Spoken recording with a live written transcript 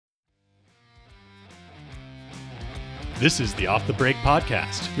This is the Off the Break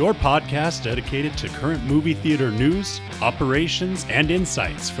Podcast, your podcast dedicated to current movie theater news, operations, and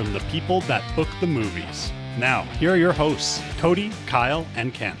insights from the people that book the movies. Now, here are your hosts, Cody, Kyle,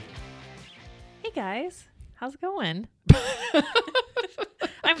 and Ken. Hey guys, how's it going?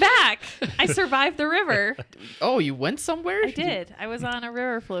 I'm back. I survived the river. Oh, you went somewhere? I did. I was on a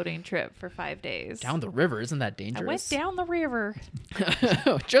river floating trip for 5 days. Down the river? Isn't that I dangerous? went down the river.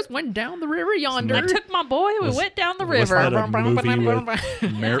 Just went down the river yonder. I took my boy. We went down the Was river. that a movie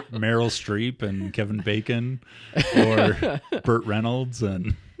with Meryl Streep and Kevin Bacon or Burt Reynolds?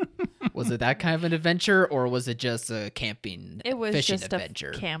 And Was it that kind of an adventure, or was it just a camping, It was fishing just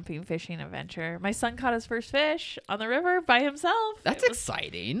adventure? a camping, fishing adventure. My son caught his first fish on the river by himself. That's It was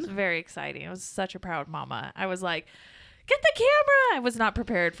exciting. very exciting. I was such a proud mama. I was like, get the camera. I was not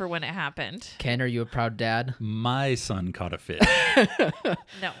prepared for when it happened. Ken, are you a proud dad? my son caught a fish.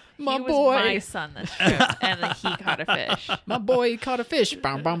 No, My he was boy. my son this trip, and he caught a fish. My boy caught a fish.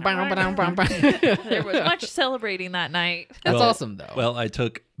 Bam, bam, bam, bam, bam, bam. There was much celebrating that night. That's Well- awesome, though. Well, I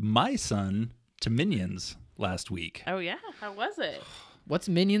took my son to Minions last week. Oh yeah, how was it? What's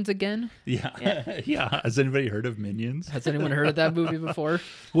Minions again? Yeah. Yeah. Has anybody heard of Minions? Has anyone heard of that movie before?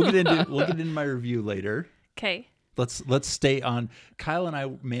 We'll get into my review later. Okay. Let's stay on. Kyle and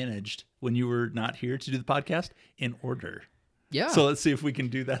I managed, when you were not here to do the podcast, in order. Yeah. So let's see if we can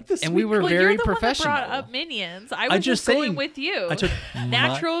do that this and week. we were Well, very you're the professional. one that brought up Minions. I was just just going saying, with you. I took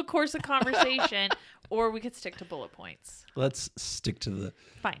Natural course of conversation, or we could stick to bullet points. Let's stick to the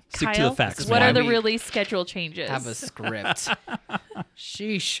Fine. Stick to Kyle, the facts, what man. are the We release schedule changes? Have a script.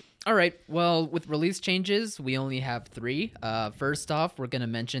 Sheesh. All right. Well, with release changes, we only have 3. First off, we're going to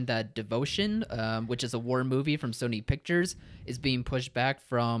mention that Devotion, which is a war movie from Sony Pictures, is being pushed back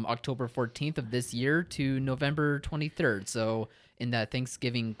from October 14th of this year to November 23rd. So in that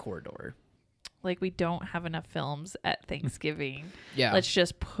Thanksgiving corridor. Like, we don't have enough films at Thanksgiving. Yeah. Let's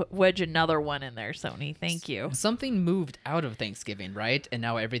just wedge another one in there, Sony. Thank you. Something moved out of Thanksgiving, right? And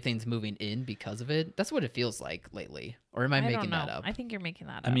now everything's moving in because of it. That's what it feels like lately. Or am I don't making know. that up? I think you're making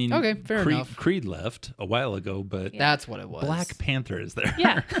that up. I mean, Okay, fair enough. Creed left a while ago, but That's what it was. Black Panther is there.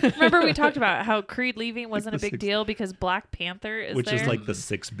 yeah. Remember we talked about how Creed leaving wasn't a The big sixth- deal because Black Panther is which there. is like the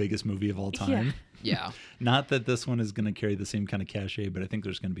 6th biggest movie of all time. Yeah. Not that this one is going to carry the same kind of cachet, but I think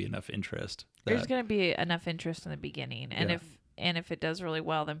there's going to be enough interest. There's going to be enough interest in the beginning, and Yeah. if it does really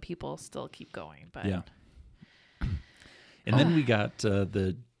well, then people still keep going. But Yeah. And then we got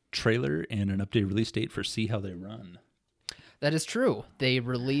the trailer and an updated release date for See How They Run. That is true. They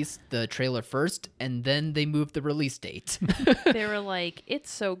released the trailer first, and then they moved the release date. they were like, "It's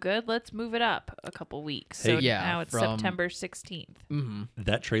so good, let's move it up a couple weeks." So Hey. Yeah, now it's from- September 16th.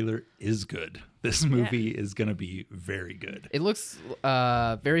 That trailer is good. This movie is going to be very good. It looks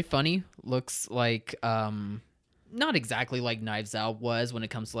very funny. Looks like not exactly like Knives Out was when it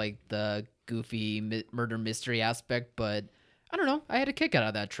comes to like the goofy murder mystery aspect, but I don't know. I had a kick out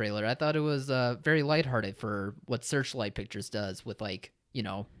of that trailer. I thought it was very lighthearted for what Searchlight Pictures does with, like, you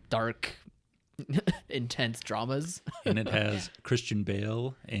know, dark, intense dramas. And it has Christian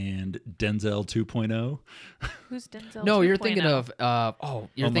Bale and Denzel 2.0. Who's Denzel? No, you're 2.0? thinking of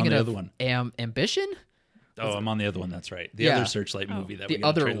you're I'm thinking on the of other one. Ambition. Oh, I'm on the other one. That's right. The Yeah. other Searchlight movie that we The got a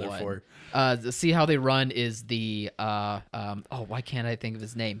other trailer one. for. The See How They Run is the why can't I think of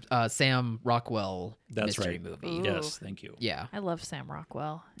his name? Sam Rockwell That's mystery right. movie. Ooh. Yes, thank you. Yeah. I love Sam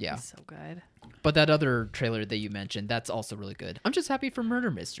Rockwell. Yeah. He's so good. But that other trailer that you mentioned, that's also really good. I'm just happy for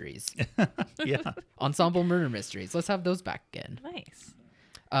murder mysteries. Yeah. Ensemble murder mysteries. Let's have those back again. Nice.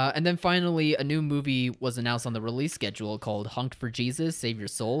 And then finally, a new movie was announced on the release schedule called Hunt for Jesus, Save Your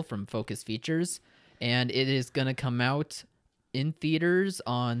Soul from Focus Features. And it is going to come out in theaters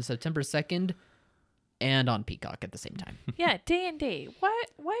on September 2nd and on Peacock at the same time. Yeah, day and date. Why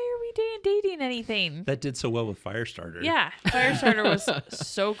are we day and dating anything? That did so well with Firestarter. Yeah, Firestarter was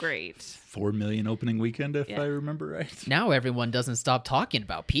so great. 4 million opening weekend, if Yeah. I remember right. Now everyone doesn't stop talking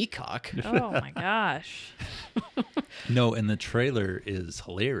about Peacock. Oh my gosh. No, and the trailer is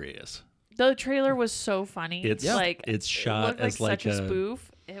hilarious. The trailer was so funny. It's like it's it shot looked as like like such a a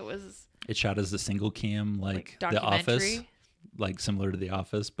spoof. It was It's shot as a single cam, like The documentary. Office, like similar to The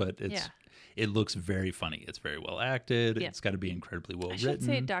Office, but Yeah. it looks very funny. It's very well acted. Yeah. It's got to be incredibly well I should written.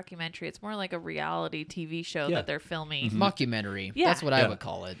 say a documentary. It's more like a reality TV show Yeah. that they're filming. Mockumentary. Yeah. That's what I Yeah. would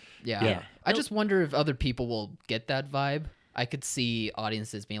call it. Yeah. Yeah. I just wonder if other people will get that vibe. I could see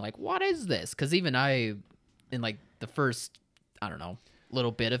audiences being like, what is this? Because even I, in like the first, I don't know,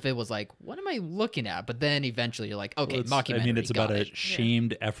 little bit of it was like, what am I looking at? But then eventually you're like, okay, Well, mockumentary. I mean, it's about got a it.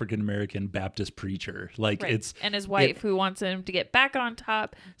 shamed African American Baptist preacher. Like Right. it's and his wife who wants him to get back on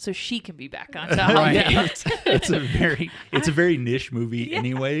top so she can be back on top. Right. it's a very niche movie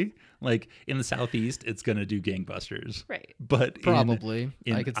anyway. Like in the Southeast, it's gonna do gangbusters. Right. But Probably. I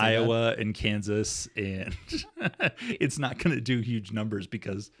in could see Iowa and Kansas, and it's not gonna do huge numbers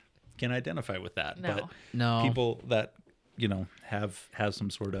because you can't identify with that. No. But No. people that have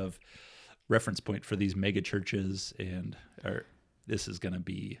some sort of reference point for these mega churches, and this is gonna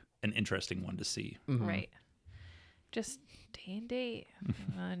be an interesting one to see. Right. Just day and date.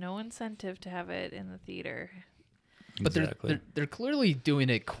 No incentive to have it in the theater. But Exactly. they're clearly doing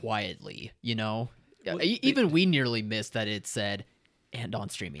it quietly, Well, Even we nearly missed that it said, and on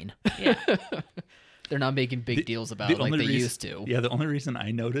streaming. Yeah. They're not making big deals about it like they used to. Yeah, the only reason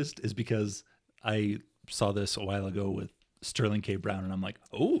I noticed is because I saw this a while ago with Sterling K. Brown, and I'm like,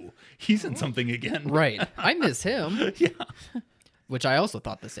 oh, he's in something again. Right. I miss him. Yeah. Which I also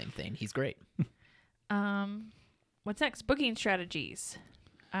thought the same thing. He's great. What's next? Booking strategies.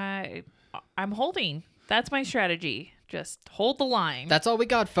 I'm holding. That's my strategy. Just hold the line. That's all we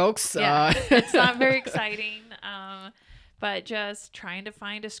got, folks. Yeah, it's not very exciting, but just trying to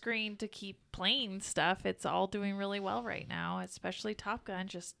find a screen to keep playing stuff. It's all doing really well right now, especially Top Gun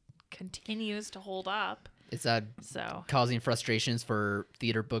just continues to hold up. Is that So causing frustrations for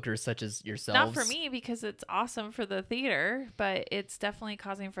theater bookers such as yourselves? not for me because it's awesome for the theater, but it's definitely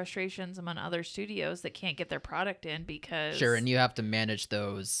causing frustrations among other studios that can't get their product in because Sure, and you have to manage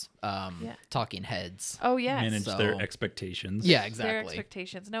those talking heads. oh yes, Manage So- their expectations. Yeah, their exactly.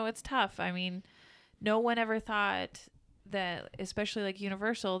 expectations. No, it's tough. I mean, no one ever thought that, especially like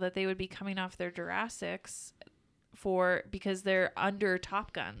Universal, that they would be coming off their Jurassics because they're under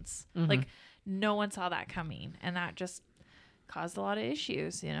Top Guns. Like no one saw that coming, and that just caused a lot of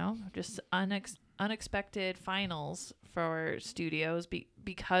issues. Just unexpected finals for studios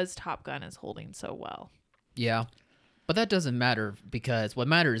because Top Gun is holding so well. Yeah. But that doesn't matter because what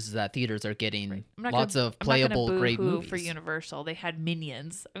matters is that theaters are getting lots of I'm playable, not gonna great boo-hoo movies. for Universal. They had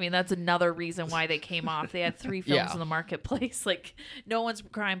Minions. I mean, that's another reason why they came off. They had 3 films Yeah. in the marketplace. Like, no one's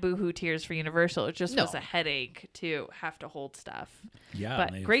crying boo-hoo tears for Universal. It just was No. a headache to have to hold stuff. Yeah. and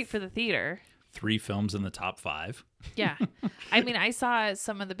But they have great for the theater. 3 films in the top 5. Yeah. I mean, I saw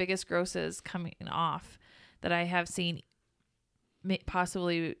some of the biggest grosses coming off that I have seen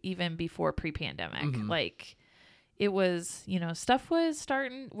possibly even before pre-pandemic. Like, it was, stuff was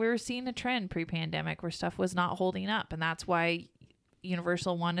starting, we were seeing a trend pre-pandemic where stuff was not holding up. And that's why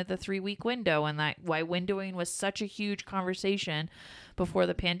Universal wanted the 3-week window, and why windowing was such a huge conversation before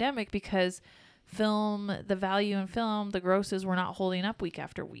the pandemic, because the value in film, the grosses were not holding up week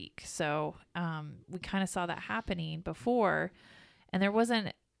after week. So we kind of saw that happening before, and there was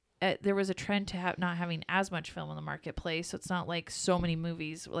a trend to not having as much film in the marketplace. So it's not like so many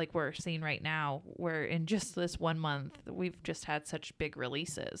movies like we're seeing right now, where in just this 1 month, we've just had such big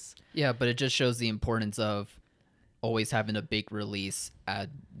releases. Yeah, but it just shows the importance of always having a big release at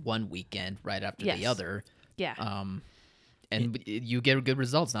one weekend right after the Yes. other. Yeah. And you get good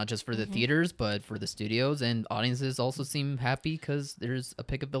results, not just for the theaters, but for the studios, and audiences also seem happy because there's a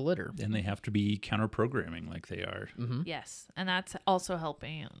pick of the litter. And they have to be counter programming like they are. Yes. And that's also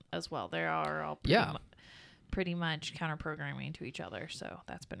helping as well. They are all pretty much counter programming to each other. So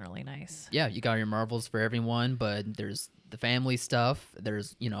that's been really nice. Yeah, you got your Marvels for everyone, but there's the family stuff.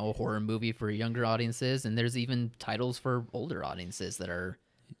 There's, a horror movie for younger audiences, and there's even titles for older audiences that are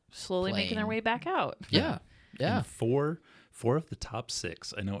Slowly making their playing. way back out. Yeah. And four of the top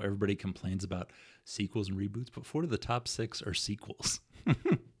 6. I know everybody complains about sequels and reboots, but 4 of the top 6 are sequels.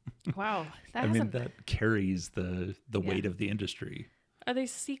 Wow. I mean, that carries the weight of the industry. Are they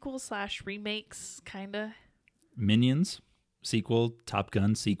sequels/remakes, kind of? Minions sequel, Top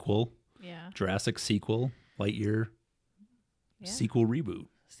Gun sequel, Yeah. Jurassic sequel, Lightyear Yeah. sequel reboot,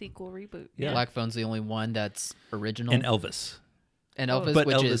 Sequel reboot. Yeah. Black Phone's the only one that's original. and Elvis. And Oh. Elvis, But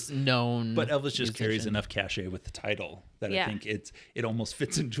which Elvis- is known. But Elvis just carries musician. enough cachet with the title that Yeah. I think it almost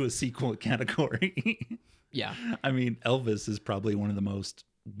fits into a sequel category. Yeah. I mean, Elvis is probably one of the most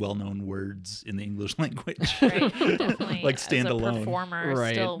well-known words in the English language. Right. Definitely. Like As standalone. a performer,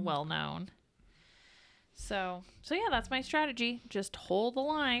 Right. still well known. So yeah, that's my strategy. Just hold the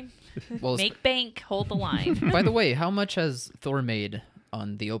line. Well, Make bank, hold the line. by the way, how much has Thor made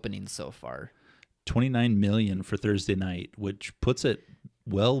on the opening so far? 29 million for Thursday night, which puts it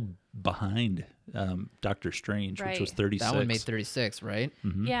well behind Doctor Strange, which was Right. 36. That one made 36, right?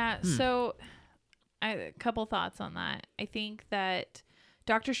 Yeah, so a couple thoughts on that. I think that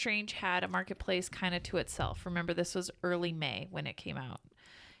Doctor Strange had a marketplace kind of to itself. Remember, this was early May when it came out.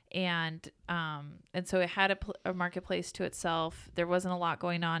 And so it had a marketplace to itself. There wasn't a lot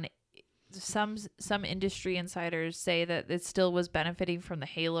going on. Some industry insiders say that it still was benefiting from the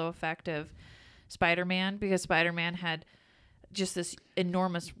halo effect of Spider-Man, because Spider-Man had just this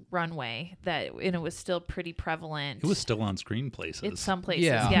enormous runway and it was still pretty prevalent. It was still on screen places. In some places,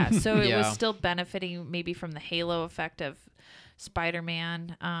 Yeah. yeah. So it Yeah. was still benefiting maybe from the halo effect of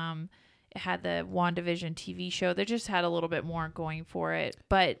Spider-Man. It had the WandaVision TV show. They just had a little bit more going for it.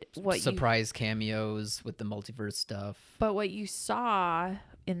 But Surprise cameos with the multiverse stuff. But what you saw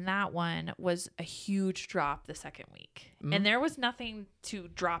in that one was a huge drop the second week. And there was nothing to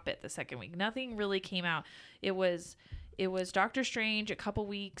drop it the second week. Nothing really came out. It was Doctor Strange a couple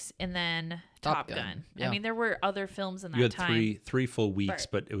weeks, and then Top Gun. Yeah. I mean, there were other films in that You had time. three full weeks, Right.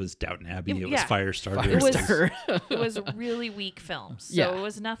 but it was Downton Abbey. It was Yeah. Firestarter. It was Firestarter. it was really weak films. So Yeah. it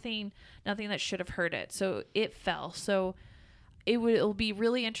was nothing that should have hurt it. So it fell. So it'll be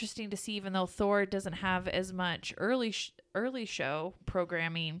really interesting to see, even though Thor doesn't have as much early show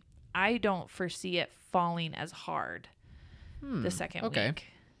programming, I don't foresee it falling as hard the second okay. week.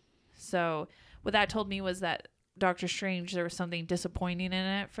 So what that told me was that Doctor Strange, there was something disappointing in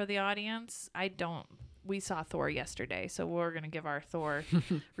it for the audience. We saw Thor yesterday, so we're going to give our Thor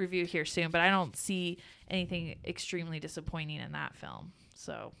review here soon, but I don't see anything extremely disappointing in that film.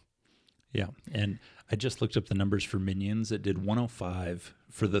 So Yeah, and I just looked up the numbers for Minions. It did 105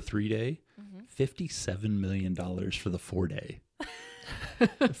 for the 3-day, $57 million for the 4-day.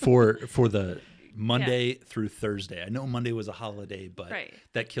 for the Monday through Thursday. I know Monday was a holiday, but Right.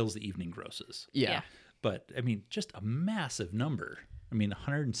 that kills the evening grosses. Yeah. But I mean, just a massive number. I mean,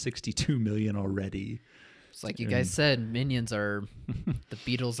 162 million already. It's like you guys said, Minions are the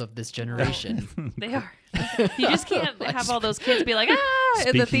Beatles of this generation. they are. You just can't have all those kids be like, in the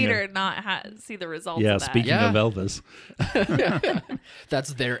Speaking theater of- and not see the results Yeah, of that. speaking Yeah. of Elvis.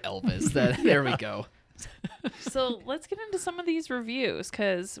 That's their Elvis. There we go. So let's get into some of these reviews,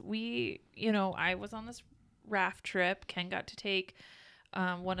 because I was on this raft trip. Ken got to take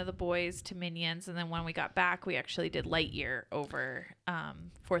one of the boys to Minions, and then when we got back, we actually did Lightyear over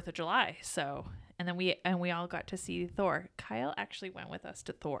 4th of July. So, and then we all got to see Thor. Kyle actually went with us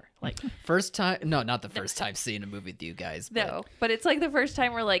to Thor. Like, First time, no, not the first time seeing a movie with you guys. But no, but it's like the first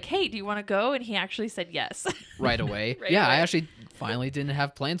time we're like, hey, do you want to go? And he actually said yes. right away. Right yeah, I away. actually finally didn't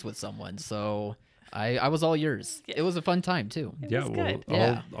have plans with someone, so I was all yours. Yeah. It was a fun time too. It Yeah, was well, good.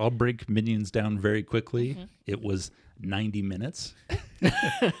 Yeah. I'll break Minions down very quickly. It was 90 minutes. which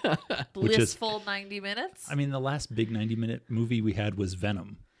is- Blissful 90 minutes. I mean, the last big 90-minute movie we had was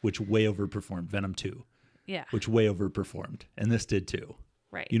Venom, which way overperformed. Venom 2, Yeah, which way overperformed. And this did too.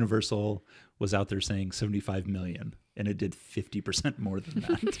 right. Universal was out there saying 75 million, and it did 50% more than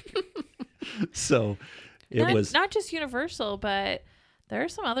that. So it was... not just Universal, but there are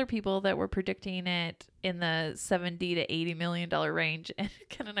some other people that were predicting it in the 70 to 80 million dollar range, and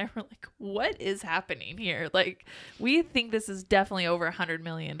Ken and I were like, what is happening here? Like, we think this is definitely over $100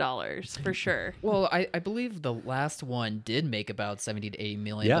 million for sure. Well, I believe the last one did make about 70 to 80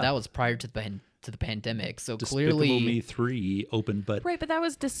 million, Yeah. but that was prior to the pandemic. So Despicable clearly, Me 3 opened, but Right, but that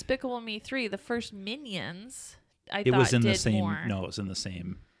was Despicable Me 3. The first Minions, I it thought was in the did same... more. No, it was in the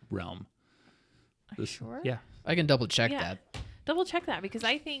same realm. Are you sure? Yeah. I can double check Yeah. that. Double check that, because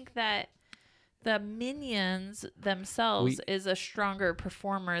I think that the Minions themselves is a stronger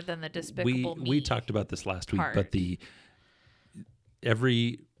performer than the Despicable Me. We talked about this last week, part. but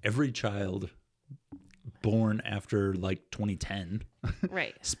every child born after like 2010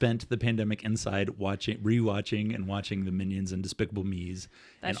 Right. spent the pandemic inside rewatching and watching the Minions and Despicable Me's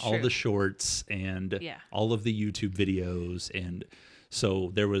and That's all true. the shorts and Yeah. all of the YouTube videos, and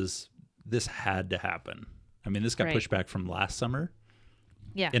so this had to happen. I mean, this got Right. pushed back from last summer,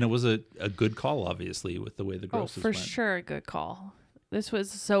 Yeah. and it was a good call, obviously, with the way the Oh, grosses for went. sure, a good call. This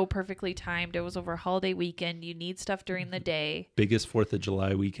was so perfectly timed. It was over a holiday weekend. You need stuff during the day. Biggest 4th of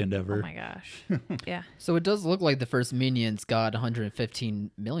July weekend ever. Oh my gosh. Yeah. So it does look like the first Minions got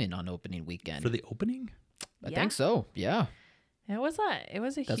 115 million on opening weekend. For the opening? I Yeah. think so. Yeah, It was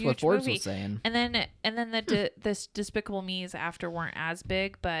a that's huge what Forbes movie. was saying. And then this Despicable Me's after weren't as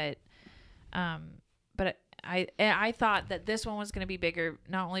big, but I thought that this one was going to be bigger,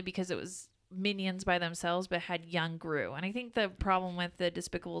 not only because it was Minions by themselves, but had young Gru. And I think the problem with the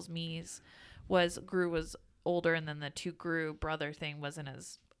Despicable Me's was Gru was older, and then the two Gru brother thing wasn't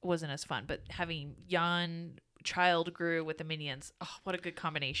as fun. But having young child Gru with the Minions, oh, what a good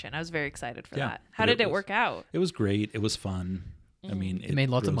combination! I was very excited for Yeah, that. How but did it it was- work out? It was great. It was fun. I mean, It made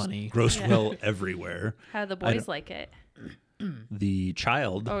lots of money. Grossed well everywhere. How did the boys like it? the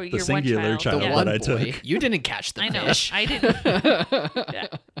child, Oh, the your one singular child. The child one that I boy. took. You didn't catch the I know. fish. I didn't. Yeah.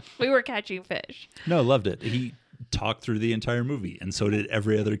 We were catching fish. No, I loved it. He talked through the entire movie, and so did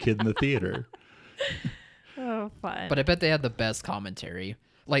every other kid in the theater. Oh, fun. But I bet they had the best commentary.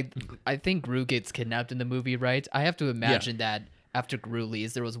 Like, I think Gru gets kidnapped in the movie, right? I have to imagine that after Gru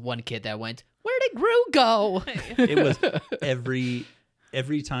leaves, there was one kid that went, "Where did Gru go?" It was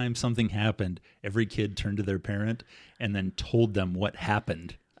every time something happened, every kid turned to their parent and then told them what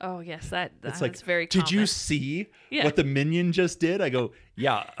happened. Oh yes, that's Like, very common. did you see Yeah. what the minion just did? I go,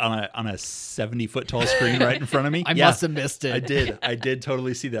 yeah, on a 70-foot tall screen right in front of me. I Yeah, must have missed it. I did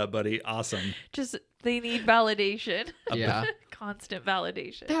totally see that, buddy. Awesome. Just they need validation. Yeah. Constant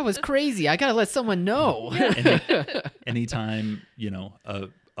validation. That was crazy. I gotta let someone know. Anytime,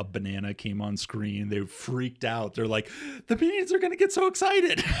 a banana came on screen, they freaked out. They're like, the minions are going to get so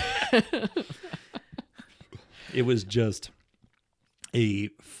excited. It was just a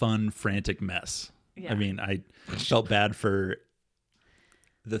fun, frantic mess. Yeah. I mean, I felt bad for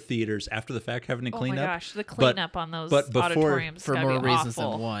the theaters after the fact having to Oh clean my up. gosh, the cleanup on those but before- auditoriums For gotta more be reasons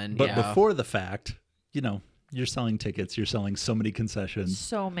awful. than one. But yeah. before the fact, you're selling tickets, you're selling so many concessions.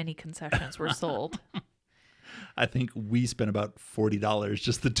 So many concessions were sold. I think we spent about $40,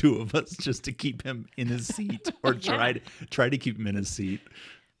 just the two of us, just to keep him in his seat, or Yeah. try to keep him in his seat.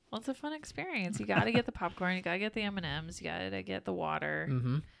 Well, it's a fun experience. You got to get the popcorn. You got to get the M&Ms. You got to get the water.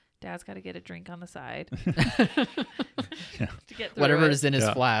 Mm-hmm. Dad's got to get a drink on the side. Yeah. To get through Whatever it. is in his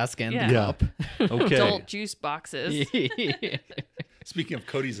Yeah. flask and Yeah. the Yeah. cup. Okay. Adult juice boxes. Speaking of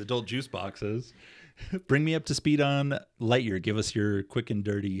Cody's adult juice boxes, bring me up to speed on Lightyear. Give us your quick and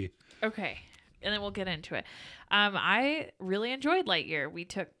dirty. Okay. And then we'll get into it. I really enjoyed Lightyear. We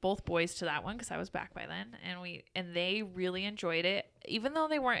took both boys to that one because I was back by then, and they really enjoyed it. Even though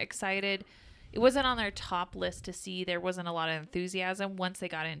they weren't excited, it wasn't on their top list to see. There wasn't a lot of enthusiasm once they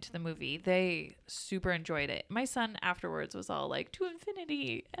got into the movie. They super enjoyed it. My son afterwards was all like, "To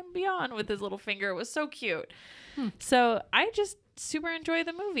infinity and beyond" with his little finger. It was so cute. So I just super enjoyed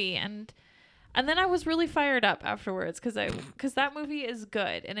the movie, and then I was really fired up afterwards because that movie is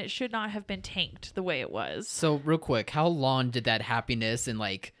good and it should not have been tanked the way it was. So real quick, how long did that happiness and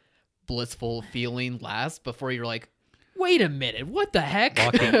like blissful feeling last before you're like, wait a minute, what the heck?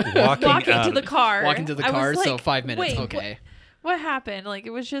 Walking Walking to the car. Walking to the I was car, so like, 5 minutes. "Wait, Okay. What happened? Like,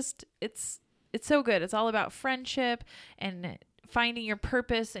 it was just, it's so good. It's all about friendship and finding your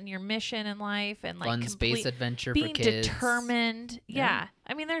purpose and your mission in life and like Fun space adventure being for kids. determined. Yeah. Yeah.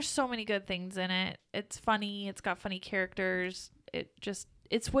 I mean, there's so many good things in it. It's funny. It's got funny characters.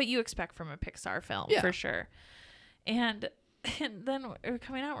 It's what you expect from a Pixar film Yeah. for sure. And then we're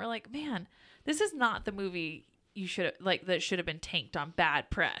coming out, we're like, man, this is not the movie you should that should have been tanked on bad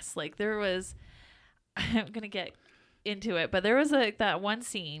press. Like there was, I'm going to get into it, but there was that one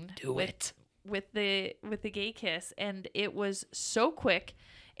scene with the gay kiss, and it was so quick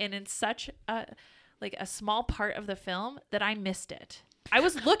and in such a small part of the film that I missed it. I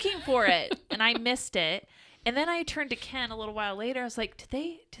was looking for it and I missed it. And then I turned to Ken a little while later. I was like, did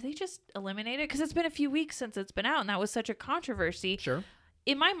they just eliminate it? Because it's been a few weeks since it's been out, and that was such a controversy. Sure.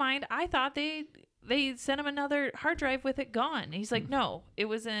 In my mind, I thought they sent him another hard drive with it gone. And he's like, no, it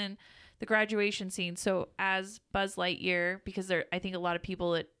was in the graduation scene. So as Buzz Lightyear, because I think a lot of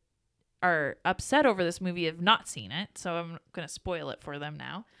people that are upset over this movie have not seen it, so I'm going to spoil it for them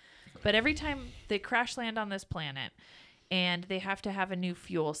now. But every time they crash land on this planet and they have to have a new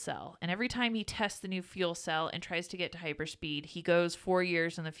fuel cell, and every time he tests the new fuel cell and tries to get to hyperspeed, he goes 4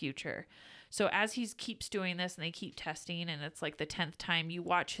 years in the future. So as he keeps doing this and they keep testing, and it's like the 10th time, you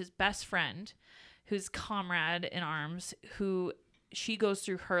watch his best friend, who's comrade in arms, who she goes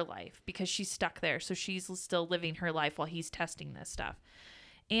through her life because she's stuck there. So she's still living her life while he's testing this stuff.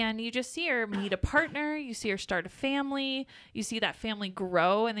 And you just see her meet a partner. You see her start a family. You see that family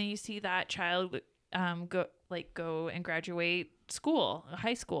grow. And then you see that child go and graduate school,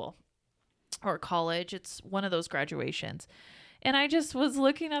 high school or college. It's one of those graduations. And I just was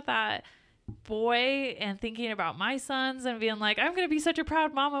looking at that boy and thinking about my sons and being like, I'm going to be such a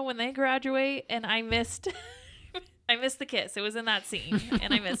proud mama when they graduate. And I missed the kiss. It was in that scene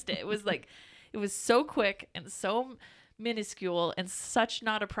and I missed it. It was so quick and so minuscule and such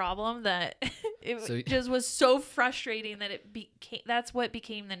not a problem that it just was so frustrating that that's what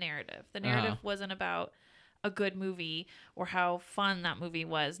became the narrative. The narrative wasn't about a good movie or how fun that movie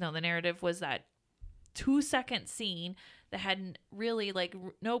was. No, the narrative was that 2-second scene that had really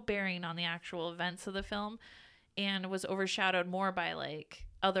no bearing on the actual events of the film and was overshadowed more by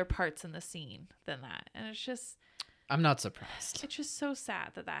other parts in the scene than that. And I'm not surprised. It's just so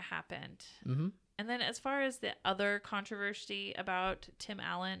sad that happened. Mm-hmm. And then as far as the other controversy about Tim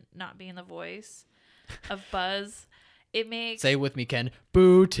Allen not being the voice of Buzz, it makes... Say it with me, Ken.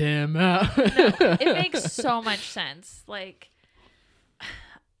 Boo Tim Allen. No, it makes so much sense. Like,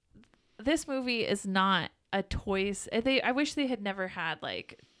 this movie is not a toys. I wish they had never had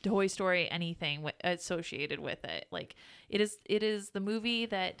like Toy Story anything associated with it. Like, it is the movie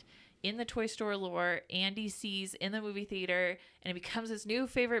that in the Toy Story lore Andy sees in the movie theater, and it becomes his new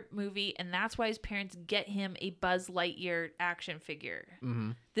favorite movie, and that's why his parents get him a Buzz Lightyear action figure.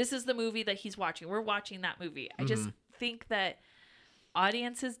 Mm-hmm. This is the movie that he's watching. We're watching that movie. I just think that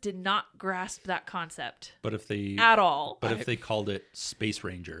audiences did not grasp that concept But if they at all. But if they called it Space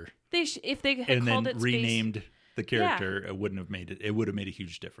Ranger If they had and called then it renamed the character, it wouldn't have made it. It would have made a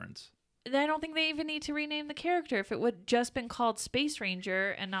huge difference. I don't think they even need to rename the character. If it would just been called Space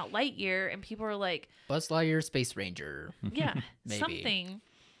Ranger and not Lightyear, and people are like, Buzz Lightyear, Space Ranger. yeah, Maybe. something.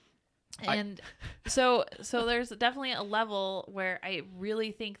 And so there's definitely a level where I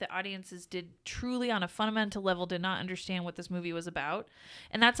really think that audiences did truly, on a fundamental level, did not understand what this movie was about.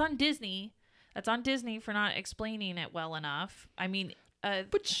 And that's on Disney. That's on Disney for not explaining it well enough. I mean...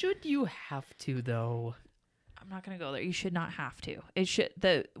 But should you have to, though? I'm not going to go there. You should not have to. It should...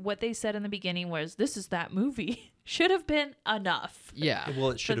 What they said in the beginning was, this is that movie. Should have been enough. Yeah. Well,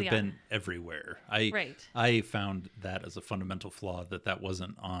 it should For have the been everywhere. Right. I found that as a fundamental flaw, that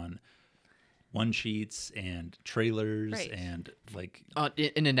wasn't on one sheets and trailers Right. and like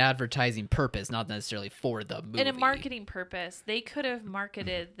In an advertising purpose, not necessarily for the movie. In a marketing purpose, they could have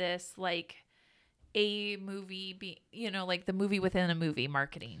marketed this like a movie, like the movie within a movie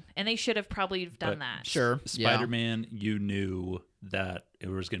marketing. And they should have probably done But that. Sure. Yeah. Spider-Man, you knew that it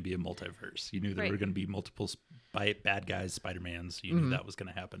was going to be a multiverse. You knew there Right. were going to be multiple bad guys, Spider-Mans. You knew that was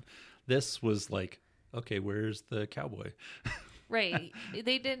going to happen. This was like, okay, where's the cowboy? Right.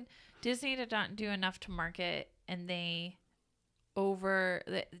 Disney did not do enough to market, and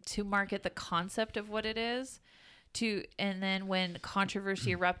to market the concept of what it is. And then when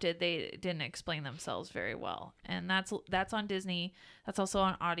controversy erupted, they didn't explain themselves very well. And that's on Disney. That's also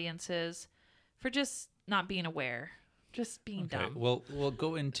on audiences for just not being aware, just being dumb. Well, we'll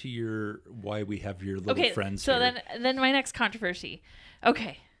go into why we have your little friends so here. then my next controversy.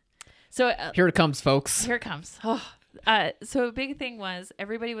 Okay. So Here it comes, folks. here it comes. So a big thing was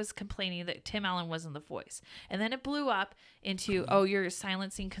everybody was complaining that Tim Allen wasn't the voice. And then it blew up into, you're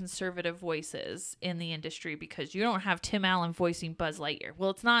silencing conservative voices in the industry because you don't have Tim Allen voicing Buzz Lightyear.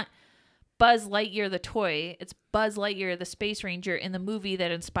 Well, it's not Buzz Lightyear the toy. It's Buzz Lightyear the Space Ranger in the movie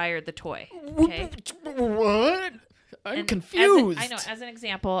that inspired the toy. Okay? What? I'm And confused. As an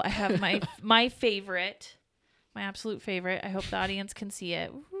example, I have my favorite, my absolute favorite. I hope the audience can see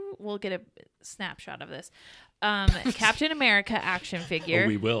it. We'll get a snapshot of this. Captain America action figure. Oh,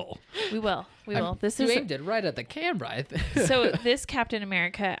 we will. We will. This You is aimed it right at the camera. I think. so. This Captain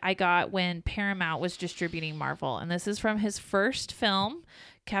America I got when Paramount was distributing Marvel, and this is from his first film,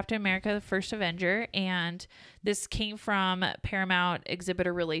 Captain America: The First Avenger, and this came from Paramount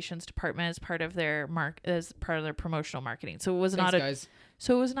Exhibitor Relations Department as part of their promotional marketing. So it was Thanks, not guys.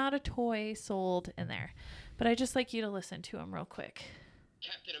 So it was not a toy sold in there. But I'd just like you to listen to him real quick.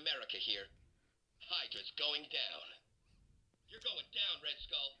 Captain America here. Hydra's going down. You're going down, Red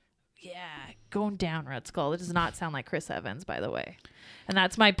Skull. Yeah, going down, Red Skull. It does not sound like Chris Evans, by the way. And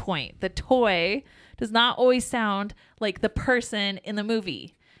that's my point. The toy does not always sound like the person in the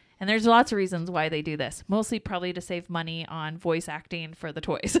movie. And there's lots of reasons why they do this. Mostly probably to save money on voice acting for the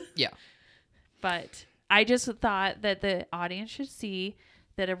toys. Yeah. But I just thought that the audience should see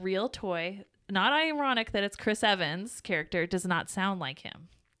that a real toy, not ironic that it's Chris Evans' character, does not sound like him.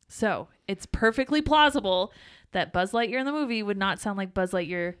 So it's perfectly plausible that Buzz Lightyear in the movie would not sound like Buzz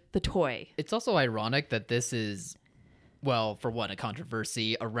Lightyear the toy. It's also ironic that this is, well, for one, a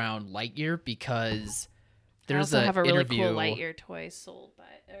controversy around Lightyear because there's I also have a really interview. cool Lightyear toy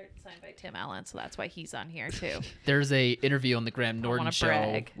signed by Tim Allen, so that's why he's on here too. There's a interview on the Graham I Norton wanna show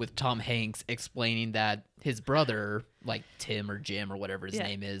brag. with Tom Hanks explaining that his brother, like Tim or Jim or whatever his Yeah.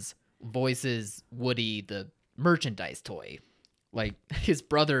 name is, voices Woody the merchandise toy. Like his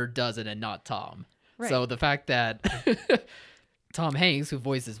brother does it and not Tom. Right. So the fact that Tom Hanks, who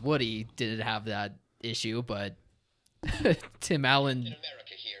voices Woody, didn't have that issue, but Tim Allen,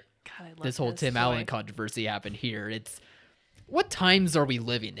 America here. God, I love this whole Tim toy. Allen controversy happened here. It's what times are we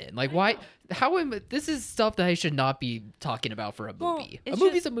living in? Like, why? How am this is stuff that I should not be talking about for a Well, movie. it's A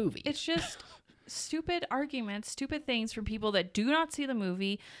movie's just- a movie. It's just stupid arguments, stupid things from people that do not see the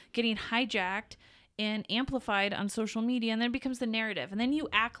movie getting hijacked and amplified on social media, and then it becomes the narrative. And then you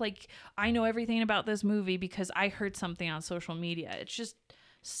act like I know everything about this movie because I heard something on social media. It's just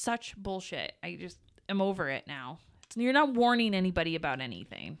such bullshit. I just am over it now. You're not warning anybody about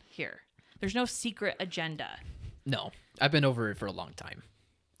anything here. There's no secret agenda. No, I've been over it for a long time.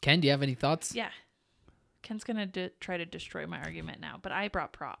 Ken, do you have any thoughts? Yeah. Ken's going to try to destroy my argument now, but I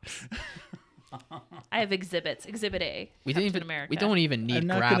brought props. I have exhibits. Exhibit A. We Captain didn't even. America. We don't even need I'm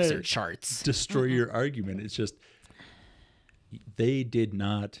not graphs gonna or charts. Destroy your argument. It's just they did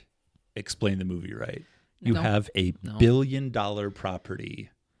not explain the movie right. You No. have a No. $1 billion property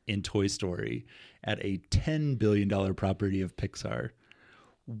in Toy Story at a $10 billion property of Pixar.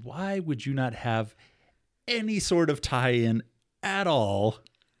 Why would you not have any sort of tie-in at all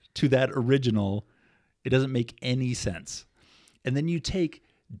to that original? It doesn't make any sense. And then you take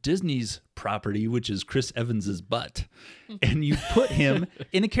Disney's property, which is Chris Evans's butt, and you put him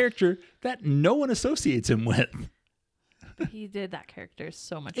in a character that no one associates him with. He did that character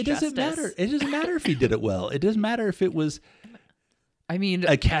so much It doesn't justice. matter. It doesn't matter if he did it well. It doesn't matter if it was I mean,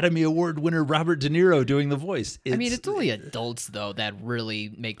 Academy Award winner Robert De Niro doing the voice. it's only adults though that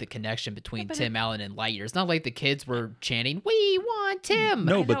really make the connection between but Tim Allen and Lightyear. It's not like the kids were chanting, "We want Tim."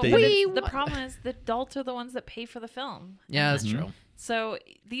 No, I but know, they- We the want- problem is the adults are the ones that pay for the film. Yeah, that's true. So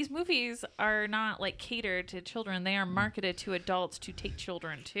these movies are not like catered to children. They are marketed to adults to take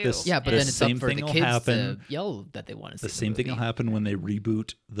children to. This- Yeah, but The then it's up same for the thing will kids to happen. yell that they want to see The same thing will movie. happen when they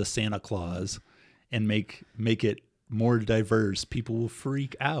reboot the Santa Claus and make it more diverse. People will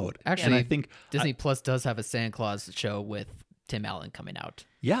freak out. Actually, and I think Disney Plus does have a Santa Claus show with Tim Allen coming out.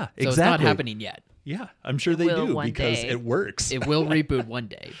 yeah, So exactly. it's not happening yet. Yeah, I'm sure they will do one because day. it works. It will reboot one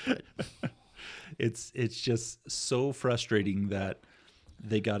day. But It's just so frustrating that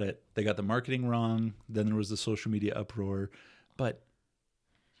they got the marketing wrong. Then there was the social media uproar, but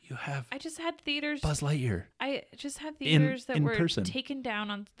you have I just had theaters. Buzz Lightyear. I just had In- theaters that in were person. taken down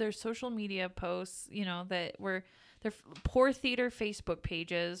on their social media posts, that were their poor theater Facebook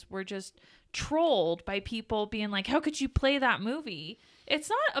pages were just trolled by people being like, how could you play that movie? It's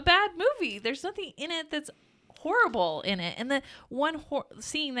not a bad movie. There's nothing in it that's horrible in it. And the one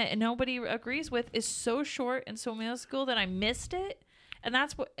scene that nobody agrees with is so short and so minuscule that I missed it.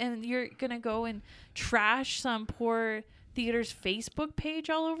 And you're going to go and trash some poor theater's Facebook page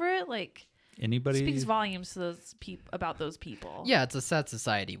all over it? Like, Anybody? speaks volumes to those about those people. yeah, it's a sad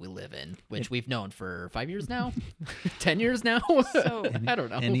society we live in, which we've known for 5 years now, 10 years now. So I don't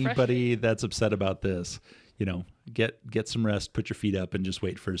know. Anybody that's upset about this, get some rest, put your feet up, and just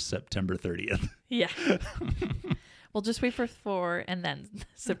wait for September 30th. Yeah. We'll just wait for 4 and then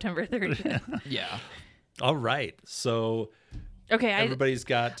September 30th. Yeah. All right, so Okay, everybody's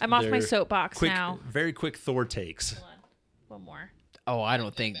got. I'm off my their soapbox quick, now. very quick Thor takes. Hold on. One more. Oh, I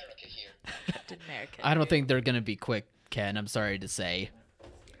don't think America here. Captain America. I don't think they're gonna be quick, Ken. I'm sorry to say.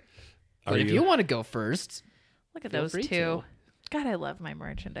 Are But if you want to go first, Look at feel those free two. to. God, I love my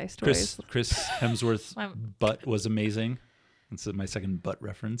merchandise toys. Chris Hemsworth's I'm- butt was amazing. This is my second butt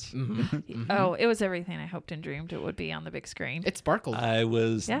reference. Oh, it was everything I hoped and dreamed it would be on the big screen. it sparkled. I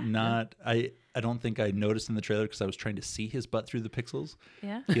was Yeah. not. I don't think I noticed in the trailer because I was trying to see his butt through the pixels.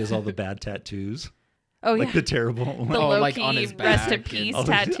 Yeah. He has all the bad tattoos, Oh, like yeah. the terrible, The Oh, Loki like on his rest in back peace all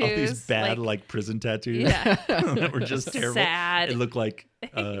tattoos. these bad like prison tattoos. Yeah. that were just terrible. Sad. It looked like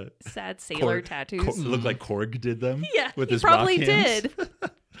Sad sailor Korg- tattoos. It looked like Korg did them. Yeah, with he his probably rock hands. did.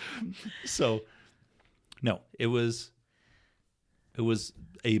 So, no, it was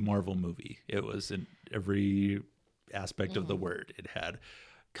a Marvel movie. It was in every aspect of the word. It had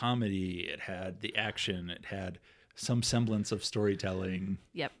comedy, it had the action, it had some semblance of storytelling.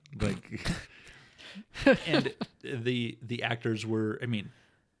 Yep. Like, and the actors were, I mean,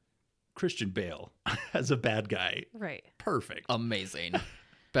 Christian Bale as a bad guy, Right. perfect. Amazing.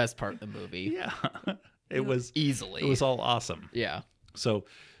 Best part of the movie. Yeah, it was Easily. it was all awesome. Yeah. So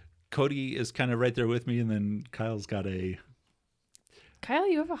Cody is kind of right there with me, and then Kyle's got a. Kyle,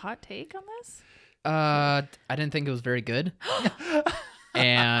 you have a hot take on this? I didn't think it was very good.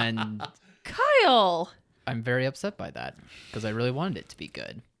 And Kyle. I'm very upset by that because I really wanted it to be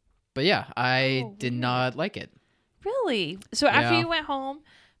good. But yeah, I Oh, did weird. not like it. Really? So after Yeah. you went home,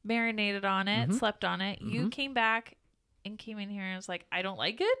 marinated on it, Mhm. slept on it, you came back and came in here and was like, I don't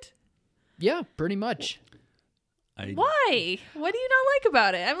like it? Yeah, pretty much. Why? What do you not like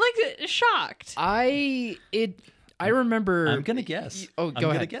about it? I'm like shocked. I remember. I'm gonna guess. Oh, I'm go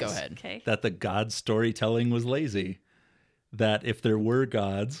gonna ahead. guess Go ahead. Okay. That the god storytelling was lazy. That if there were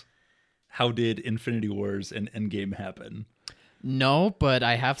gods, how did Infinity Wars and Endgame happen? No, but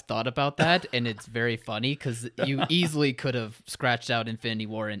I have thought about that, and it's very funny because you easily could have scratched out Infinity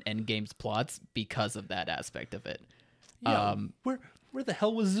War and Endgame's plots because of that aspect of it. Yeah, Where the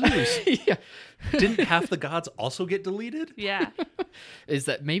hell was Zeus? Yeah. Didn't half the gods also get deleted? Yeah. Is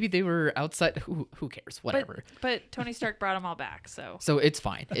that maybe they were outside? Who cares? Whatever. But Tony Stark brought them all back, so. So it's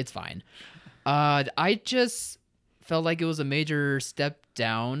fine. It's fine. I just felt like it was a major step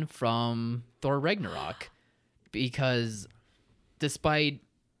down from Thor Ragnarok, because despite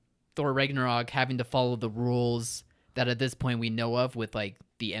Thor Ragnarok having to follow the rules that at this point we know of with like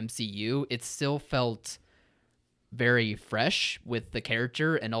the MCU, it still felt very fresh with the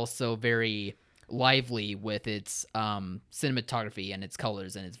character and also very lively with its cinematography and its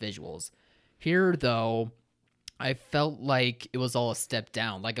colors and its visuals. Here, though, I felt like it was all a step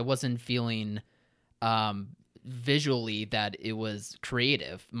down. Like I wasn't feeling visually that it was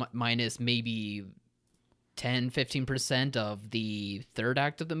creative, minus maybe 10-15% of the third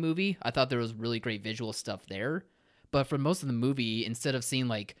act of the movie. I thought there was really great visual stuff there. But for most of the movie, instead of seeing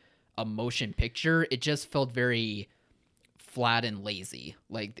like a motion picture, it just felt very flat and lazy.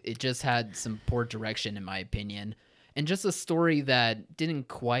 Like it just had some poor direction, in my opinion. And just a story that didn't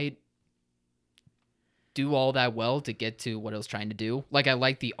quite do all that well to get to what it was trying to do. Like I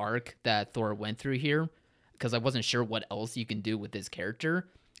like the arc that Thor went through here, because I wasn't sure what else you can do with this character.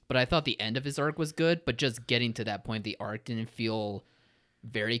 But I thought the end of his arc was good, but just getting to that point, the arc didn't feel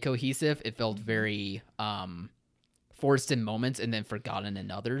very cohesive. It felt very forced in moments and then forgotten in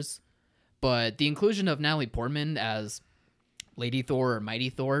others. But the inclusion of Natalie Portman as Lady Thor or Mighty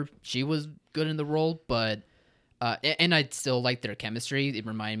Thor, she was good in the role, but and I still liked their chemistry. It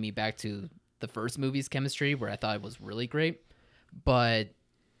reminded me back to the first movie's chemistry, where I thought it was really great. But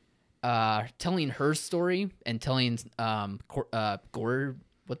telling her story and telling Gore,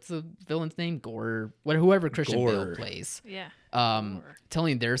 what's the villain's name? Gore, whoever Christian Bale plays. Yeah.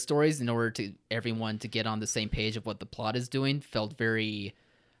 Telling their stories in order to everyone to get on the same page of what the plot is doing felt very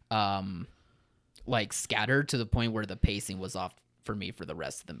like scattered, to the point where the pacing was off for me for the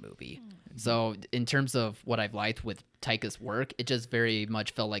rest of the movie. So in terms of what I've liked with Taika's work, it just very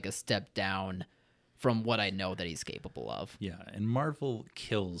much felt like a step down from what I know that he's capable of. Yeah, and Marvel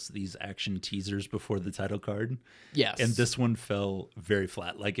kills these action teasers before the title card. Yes. And this one fell very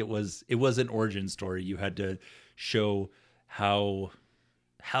flat. Like it was an origin story. You had to show how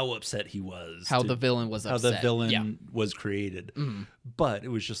upset he was. How the villain was upset. How the villain Yeah. was created. But it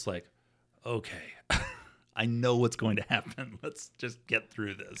was just like, okay, I know what's going to happen. Let's just get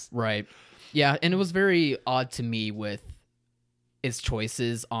through this. Right. Yeah, and it was very odd to me with its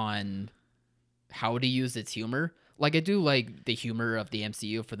choices on how to use its humor. Like I do like the humor of the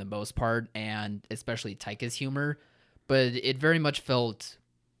MCU for the most part, and especially Taika's humor, but it very much felt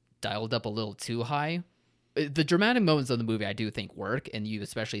dialed up a little too high. The dramatic moments of the movie I do think work, and you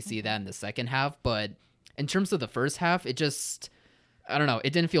especially see that in the second half, but in terms of the first half, it just, I don't know,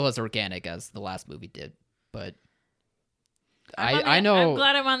 it didn't feel as organic as the last movie did. But I know. I'm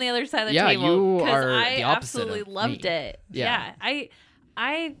glad I'm on the other side of the Yeah, table. you 'cause are I the opposite absolutely of loved me. it. Yeah.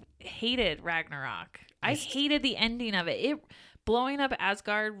 I hated Ragnarok. I hated the ending of it. It blowing up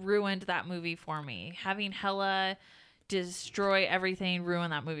Asgard ruined that movie for me. Having Hela destroy everything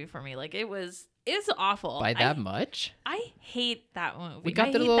ruined that movie for me. Like it's awful. By that much? I hate that movie. We got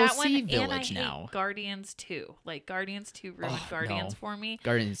I the hate little that one, sea and village I hate now. Guardians 2. Like Guardians 2 ruined Oh, Guardians no. for me.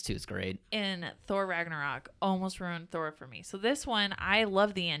 Guardians 2 is great. And Thor Ragnarok almost ruined Thor for me. So this one, I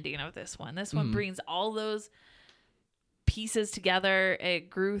love the ending of this one. This one brings all those pieces together. It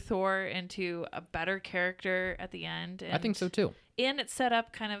grew Thor into a better character at the end. And, I think so too. And it set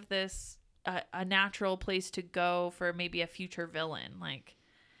up kind of this a natural place to go for maybe a future villain, like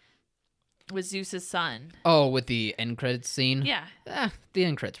with Zeus's son. Oh, with the end credits scene? Yeah. The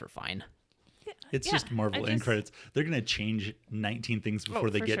end credits were fine. It's Yeah, just Marvel I end just- credits. They're going to change 19 things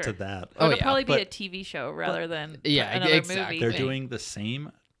before they for get sure. to that. Oh, It'll yeah, probably be but- a TV show rather than Yeah, another exactly. movie. They're doing the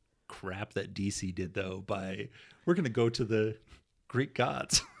same crap that DC did, though, by we're going to go to the Greek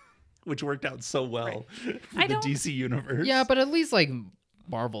gods, which worked out so well for I the don't- DC universe. Yeah, but at least like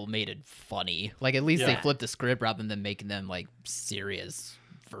Marvel made it funny. Like at least they Yeah. flipped the script rather than making them like serious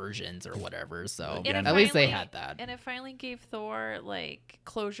versions or whatever. So And it at least they finally- had that. And it finally gave Thor like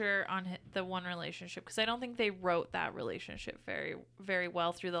closure on the one relationship, because I don't think they wrote that relationship very, very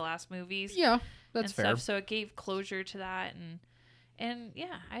well through the last movies. Yeah, that's and fair. Stuff. So it gave closure to that, and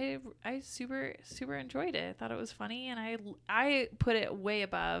yeah, I super enjoyed it. I thought it was funny, and I put it way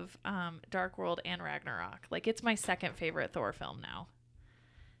above Dark World and Ragnarok. Like it's my second favorite Thor film now.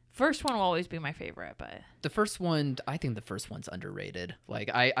 First one will always be my favorite, but The first one, I think the first one's underrated. Like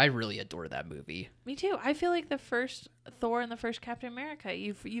I really adore that movie. me too. I feel like the first Thor and the first Captain America,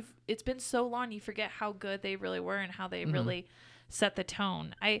 you've it's been so long, you forget how good they really were and how they really set the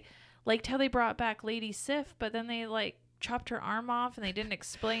tone. I liked how they brought back Lady Sif, but then they like chopped her arm off, and they didn't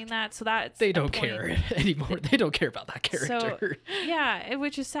explain that. So that's They a don't point. care anymore. They don't care about that So character. yeah,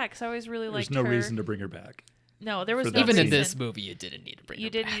 which is sad because I always really There's liked no her. reason to bring her back. No, there was for no that Even in reason. this movie, you didn't need to bring You her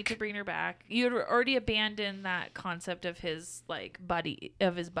didn't back. need to bring her back. You had already abandoned that concept of his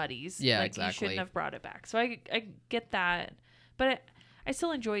his buddies. Yeah, like, exactly. You shouldn't have brought it back. So I get that, but I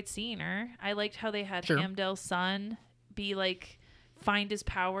still enjoyed seeing her. I liked how they had Sure. Hamdel's son be like find his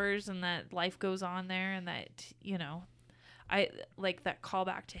powers and that life goes on there, and that I like that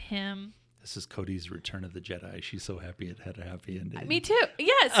callback to him. This is Cody's Return of the Jedi. She's so happy it had a happy ending. Me too.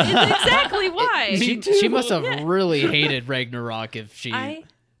 Yes, it's exactly why. She must have really hated Ragnarok if she. I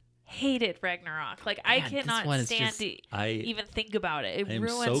hated Ragnarok. Like I Man, this cannot one is stand just- to I even think about it. I It am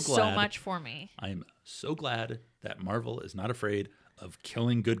ruins so so glad- much for me. I'm so glad that Marvel is not afraid of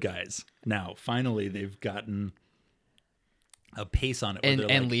killing good guys. Now, finally, they've gotten a pace on it. Where and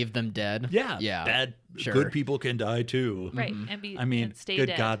they're like, leave them dead. yeah, bad, sure. good people can die too. Right. And be I mean, and stay good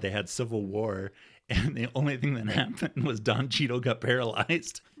dead. God, they had Civil War, and the only thing that happened was Don Cheadle got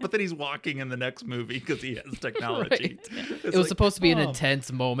paralyzed, but then he's walking in the next movie because he has technology. Right. It's It was like, supposed to be an oh,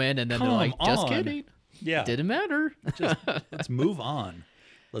 intense moment, and then they're come like, "Just on." kidding, Yeah, didn't matter." just let's move on.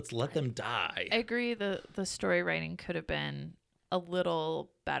 Let's let them die. I agree the story writing could have been a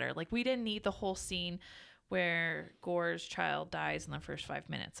little better. Like we didn't need the whole scene where Gore's child dies in the first 5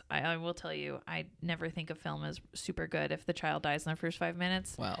 minutes. I will tell you, I never think a film is super good if the child dies in the first 5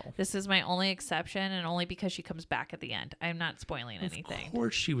 minutes. Well, This is my only exception, and only because she comes back at the end. I'm not spoiling anything. Of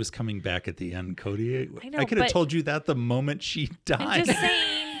course, she was coming back at the end, Cody. I know, I could have but- told you that the moment she died. I'm just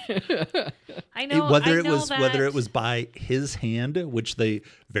saying. I know whether I it know was whether that- it was by his hand, which they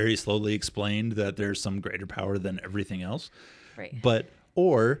very slowly explained that there's some greater power than everything else, right. but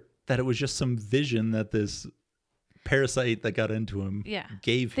or that it was just some vision that this parasite that got into him Yeah.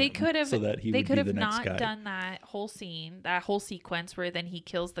 gave They him could have so that he they would could be have the next not guy. done that whole scene, that whole sequence where then he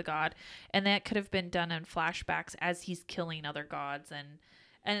kills the god, and that could have been done in flashbacks as he's killing other gods,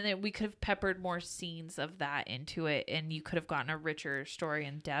 and then we could have peppered more scenes of that into it, and you could have gotten a richer story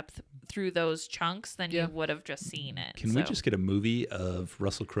and depth through those chunks than Yeah. you would have just seen it. Can we just get a movie of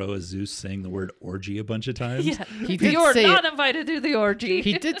Russell Crowe as Zeus saying the word orgy a bunch of times? yeah, He did you're say not it- invited to the orgy.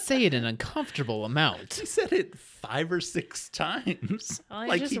 he did say it an uncomfortable amount. He said it 5 or 6 times. Well,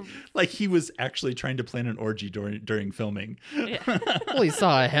 like just- he was actually trying to plan an orgy during filming. Well, he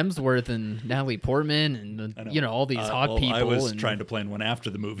saw Hemsworth and Natalie Portman, and I know. you know all these hot well, people. I was and trying to plan one after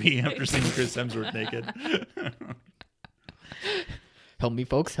the movie after seeing Chris Hemsworth naked. help me,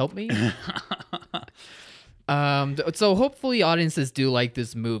 folks, help me. So hopefully audiences do like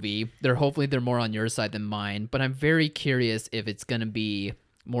this movie. Hopefully they're more on your side than mine. But I'm very curious if it's gonna be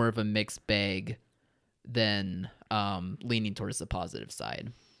more of a mixed bag than leaning towards the positive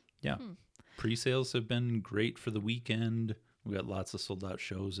side. Yeah. Pre-sales have been great for the weekend. We got lots of sold out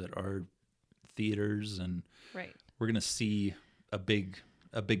shows at our theaters, and Right. we're gonna see a big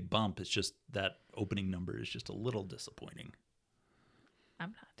bump. It's just that opening number is just a little disappointing.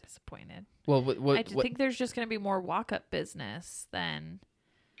 I'm not disappointed. Well, what I think there's just going to be more walk-up business than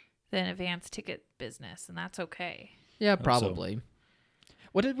advanced ticket business, and that's okay. Yeah, so. probably.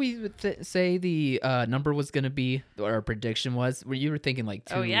 What did we say the number was going to be? Or our prediction was? Were you were thinking like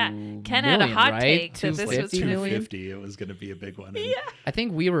 2 Oh, yeah. Ken had a million, hot right? take that this was 250 million? 250. It was gonna be a big one. and I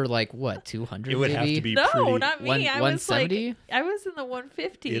think we were like what 200. It would maybe? have to be No, pretty. not me. One- I was like, 170? I was in the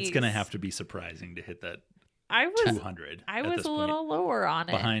 150s. It's gonna have to be surprising to hit that I was 200. I at was this a point. little lower on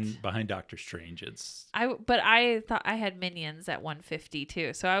it. behind Doctor Strange. It's But I thought I had Minions at 150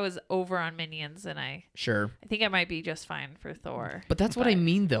 too, so I was over on Minions, and I Sure. think I might be just fine for Thor. But that's what I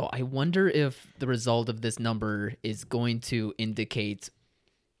mean, though. I wonder if the result of this number is going to indicate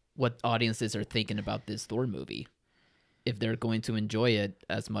what audiences are thinking about this Thor movie. If they're going to enjoy it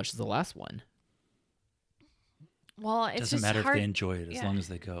as much as the last one. Well, it's doesn't just matter hard. if they enjoy it as yeah. long as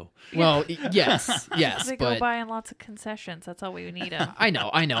they go. Well, yes, yes, They go but by in lots of concessions. That's all we need them. I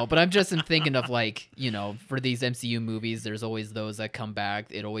know, but I'm just thinking of like, for these MCU movies, there's always those that come back.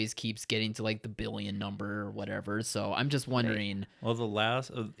 It always keeps getting to like the billion number or whatever. So I'm just wondering. Well, the last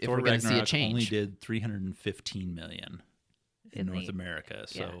If Thor we're gonna see a Ragnarok only change. did 315 million in In North the- America.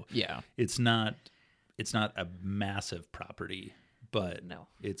 So Yeah, it's not a massive property, but No.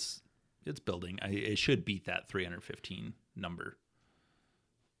 it's building. It should beat that 315 number.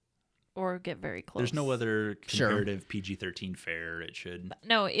 Or get very close. There's no other Sure. comparative PG-13 fare. It should.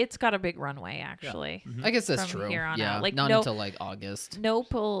 No, it's got a big runway actually. Mm-hmm. I guess that's From true. here on yeah, out. Like, not no- until like August.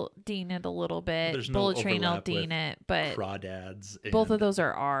 Nope will dean it a little bit. There's no Bullet Train will overlap with dean it, but Crawdads. both of and- those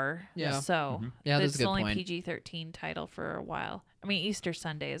are R. Yeah. So Yeah, that's a it's good only point. PG-13 title for a while. I mean, Easter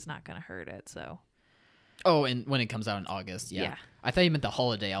Sunday is not going to hurt it. So Oh, and when it comes out in August, yeah. Yeah. I thought you meant the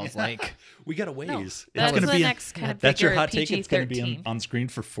holiday. I was like, We got a ways. No, it's that's gonna the be next kind of that's your bigger hot take. It's going to be PG-13. on screen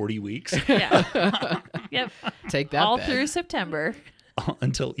for 40 weeks Yeah. Yep. take that All bet. through September.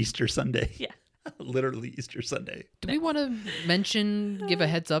 until Easter Sunday. Yeah. Literally Easter Sunday. Do we want to give a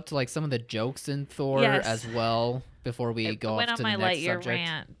heads up to like some of the jokes in Thor Yes. as well before we go went off on to my the next Lightyear subject?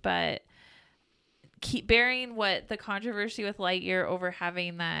 rant, but keep bearing what the controversy with Lightyear over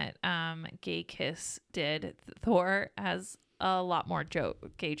having that gay kiss did. Thor has a lot more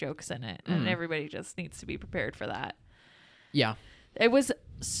gay jokes in it, and everybody just needs to be prepared for that. Yeah. It was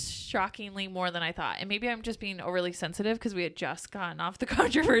shockingly more than I thought, and maybe I'm just being overly sensitive because we had just gotten off the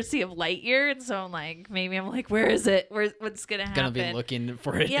controversy of Lightyear, and so I'm like, where is it? What's gonna happen? Gonna be looking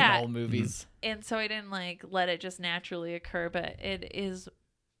for it Yeah. in all movies. And so I didn't let it just naturally occur, but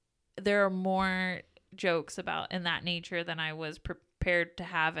there are more jokes about in that nature than I was prepared to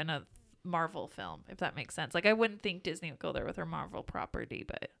have in a Marvel film, if that makes sense. Like, I wouldn't think Disney would go there with her Marvel property,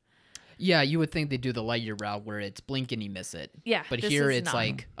 but Yeah, you would think they do the Lightyear route where it's blink and you miss it. yeah. But this here is it's not.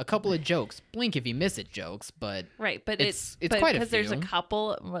 like a couple of jokes. Blink if you miss it jokes, but Right, but it's but quite a because there's a few.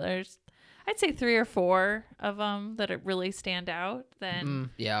 couple. Well, there's I'd say 3 or 4 of them that really stand out.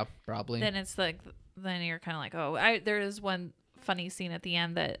 Then yeah, probably. then it's like then you're kind of like, oh, there is one funny scene at the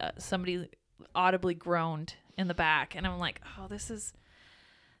end that somebody audibly groaned in the back, and I'm like, oh, this is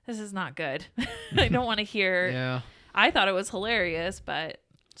not good. I don't want to hear. Yeah. I thought it was hilarious, but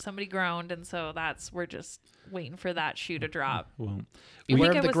somebody groaned, and so we're just waiting for that shoe to drop. Well, Beware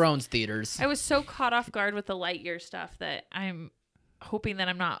think of I the was- groans, theaters. I was so caught off guard with the Lightyear stuff that I'm hoping that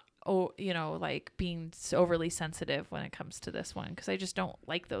I'm not, being overly sensitive when it comes to this one, because I just don't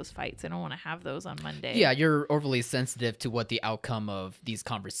like those fights. I don't want to have those on Monday. Yeah, you're overly sensitive to what the outcome of these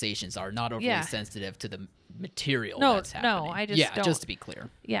conversations are, not overly Yeah. sensitive to the material No, that's no, happening. I just yeah, don't- just to be clear.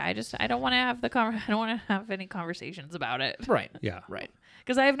 Yeah, I don't want to have I don't want to have any conversations about it. Right. yeah. Right.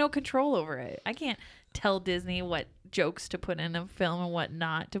 Because I have no control over it. I can't tell Disney what jokes to put in a film and what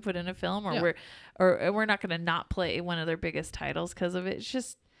not to put in a film, or Yeah. we're not going to not play one of their biggest titles because of it. It's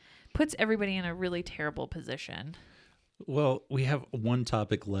just puts everybody in a really terrible position. Well, we have one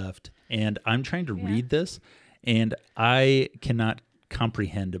topic left, and I'm trying to read this, and I cannot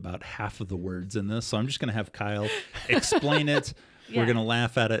comprehend about half of the words in this. So I'm just going to have Kyle explain it. Yeah. We're going to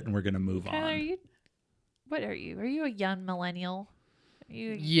laugh at it, and we're going to move Kyler, on. what are you? Are you a young millennial? Are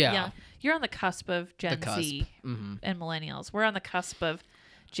you Yeah. young? You're on the cusp of Gen cusp. Z and millennials. We're on the cusp of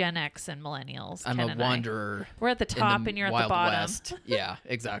Gen X and millennials. I'm Ken a and I. wanderer. We're at the in top and you're at the Wild bottom. West. Yeah,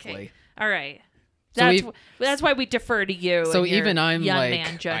 exactly. Okay. All right. So That's why we defer to you. So and your even I'm young like,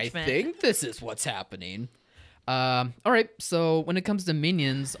 man I judgment. think this is what's happening. All right. So when it comes to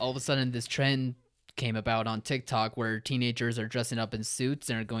Minions, all of a sudden this trend came about on TikTok where teenagers are dressing up in suits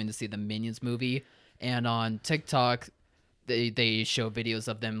and are going to see the Minions movie. And on TikTok, they show videos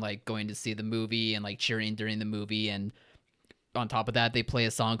of them like going to see the movie and like cheering during the movie. And on top of that, they play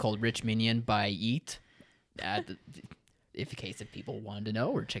a song called "Rich Minion" by Yeet. In case if people wanted to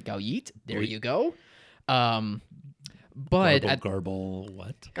know or check out Yeet, there you go. But Garble,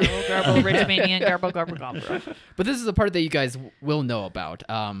 what? Garble, garble, rich minion, garble, garble, garble. But this is the part that you guys will know about.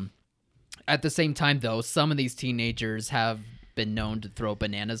 At the same time, though, some of these teenagers have been known to throw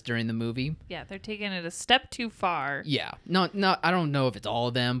bananas during the movie. Yeah, they're taking it a step too far. Yeah, not. I don't know if it's all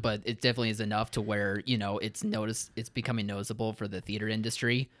of them, but it definitely is enough to where it's becoming noticeable for the theater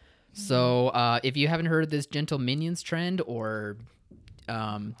industry. So if you haven't heard of this gentle Minions trend, or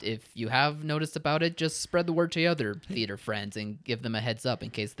if you have noticed about it, just spread the word to your other theater friends and give them a heads up in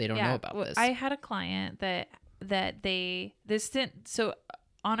case they don't know about this. I had a client so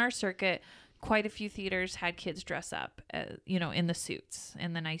on our circuit, quite a few theaters had kids dress up, in the suits,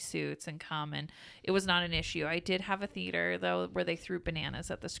 in the nice suits, and come, and it was not an issue. I did have a theater though where they threw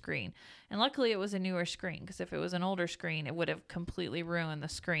bananas at the screen, and luckily it was a newer screen, because if it was an older screen, it would have completely ruined the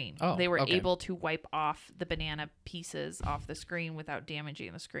screen. Oh, they were okay. able to wipe off the banana pieces off the screen without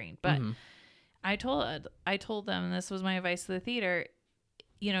damaging the screen, but I told them, and this was my advice to the theater,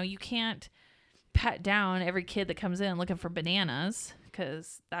 you can't pat down every kid that comes in looking for bananas,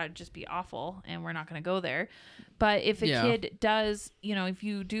 because that would just be awful, and we're not going to go there. But if a kid does, if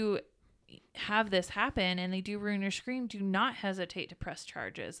you do have this happen and they do ruin your screen, do not hesitate to press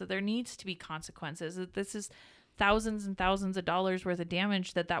charges. That there needs to be consequences. That this is thousands and thousands of dollars worth of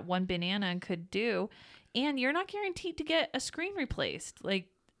damage that one banana could do, and you're not guaranteed to get a screen replaced. Like,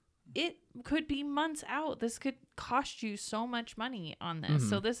 it could be months out. This could cost you so much money on this.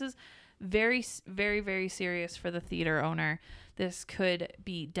 So this is very, very, very serious for the theater owner. This could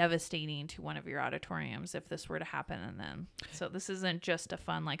be devastating to one of your auditoriums if this were to happen. And then, so this isn't just a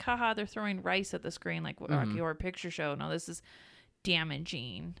fun, like, haha, they're throwing rice at the screen like Rocky Horror Picture Show. No, this is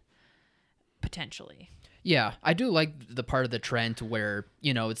damaging, potentially. Yeah, I do like the part of the trend where,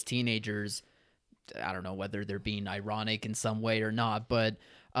 you know, it's teenagers. I don't know whether they're being ironic in some way or not, but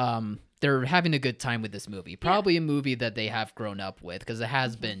they're having a good time with this movie. Probably a movie that they have grown up with, because it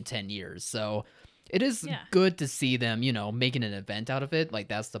has been 10 years. So it is good to see them, you know, making an event out of it. Like,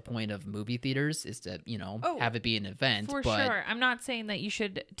 that's the point of movie theaters, is to, you know, have it be an event. For sure. I'm not saying that you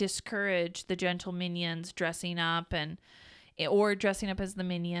should discourage the gentle minions dressing up or dressing up as the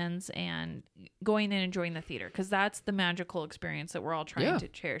minions and going and enjoying the theater, because that's the magical experience that we're all trying to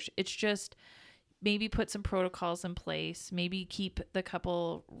cherish. It's just maybe put some protocols in place, maybe keep the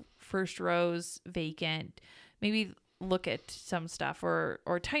couple first rows vacant, maybe look at some stuff or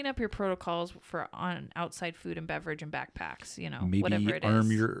tighten up your protocols for on outside food and beverage and backpacks, you know, maybe whatever it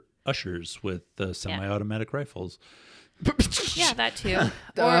arm is. your ushers with semi-automatic rifles. Yeah, that too.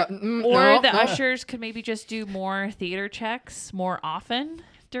 No. The ushers could maybe just do more theater checks more often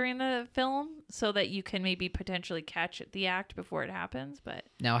during the film, so that you can maybe potentially catch the act before it happens. But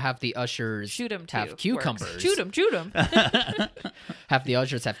now have the ushers shoot them too. have cucumbers. Works. Shoot them. Have the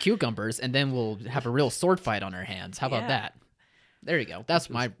ushers have cucumbers, and then we'll have a real sword fight on our hands. How about that? There you go. That's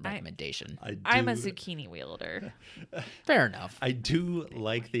my recommendation. I'm a zucchini wielder. Fair enough. I do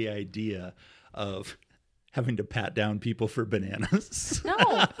like the idea of having to pat down people for bananas.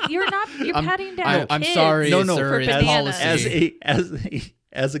 No, you're not. You're patting down I'm kids. sorry, No, sir. for It's bananas. policy.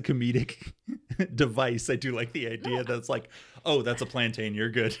 as a comedic device, I do like the idea that's like, oh, that's a plantain, you're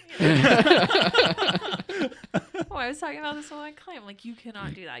good. Oh, I was talking about this with my client. I'm like, you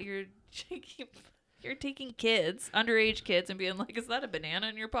cannot do that. You're taking kids, underage kids, and being like, is that a banana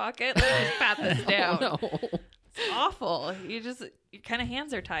in your pocket? Let's just pat this down. No. It's awful. Your kind of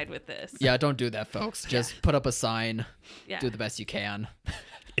hands are tied with this. Yeah, don't do that, folks. Just put up a sign. Yeah. Do the best you can.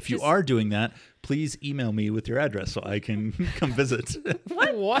 If you are doing that, please email me with your address so I can come visit.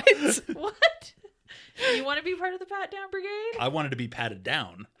 What? What? You want to be part of the pat down brigade? I wanted to be patted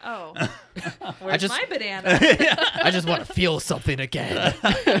down. Oh. Where's my banana? I just want to feel something again.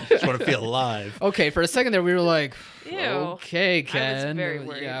 Just want to feel alive. Okay, for a second there, we were like, Ew. okay, Ken. I was very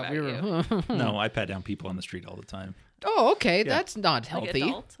worried about you. No, I pat down people on the street all the time. Oh, okay. Yeah. That's not Like healthy.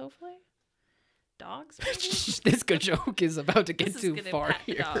 adults, hopefully. Dogs, maybe? This good joke is about to get This is too gonna far pat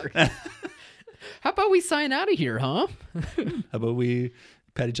the here. dog. How about we sign out of here, huh? How about we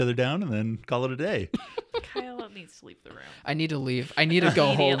pat each other down and then call it a day? Kyle needs to leave the room. I need to leave. I need to go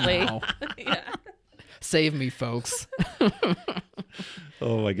home Immediately. now. Yeah. Save me, folks.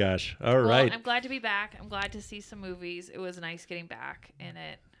 Oh my gosh. All Well, right. I'm glad to be back. I'm glad to see some movies. It was nice getting back in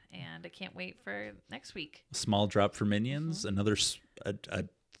it, and I can't wait for next week. Small drop for Minions, another a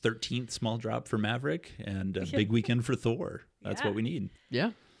 13th small drop for Maverick, and a big weekend for Thor. That's Yeah. what we need.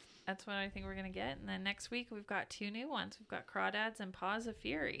 Yeah. That's what I think we're going to get. And then next week, we've got 2 new ones. We've got Crawdads and Paws of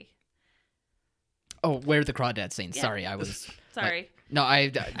Fury. Oh, where the crawdad scene? Yeah. Sorry, I was. Sorry. No,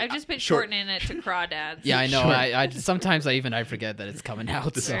 I've just been Short. shortening it to Crawdads. Yeah, I know. Sure. I sometimes I forget that it's coming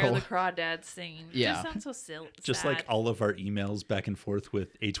out. Or So the Crawdads scene. Yeah. Just sounds so silly. Just like all of our emails back and forth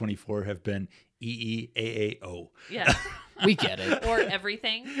with A24 have been EEAAO. Yeah. we get it. Or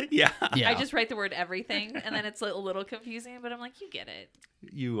everything. Yeah. Yeah. I just write the word everything, and then it's a little confusing, but I'm like, you get it.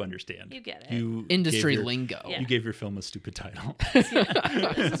 You understand. You get it. You Industry gave your- lingo. Yeah. You gave your film a stupid title. This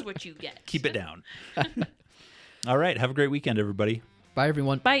is what you get. Keep it down. All right. Have a great weekend, everybody. Bye,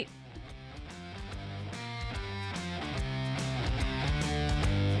 everyone. Bye.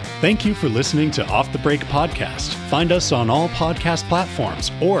 Thank you for listening to Off the Break Podcast. Find us on all podcast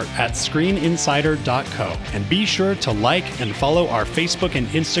platforms or at screeninsider.co. And be sure to like and follow our Facebook and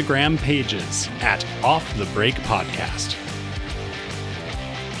Instagram pages at Off the Break Podcast.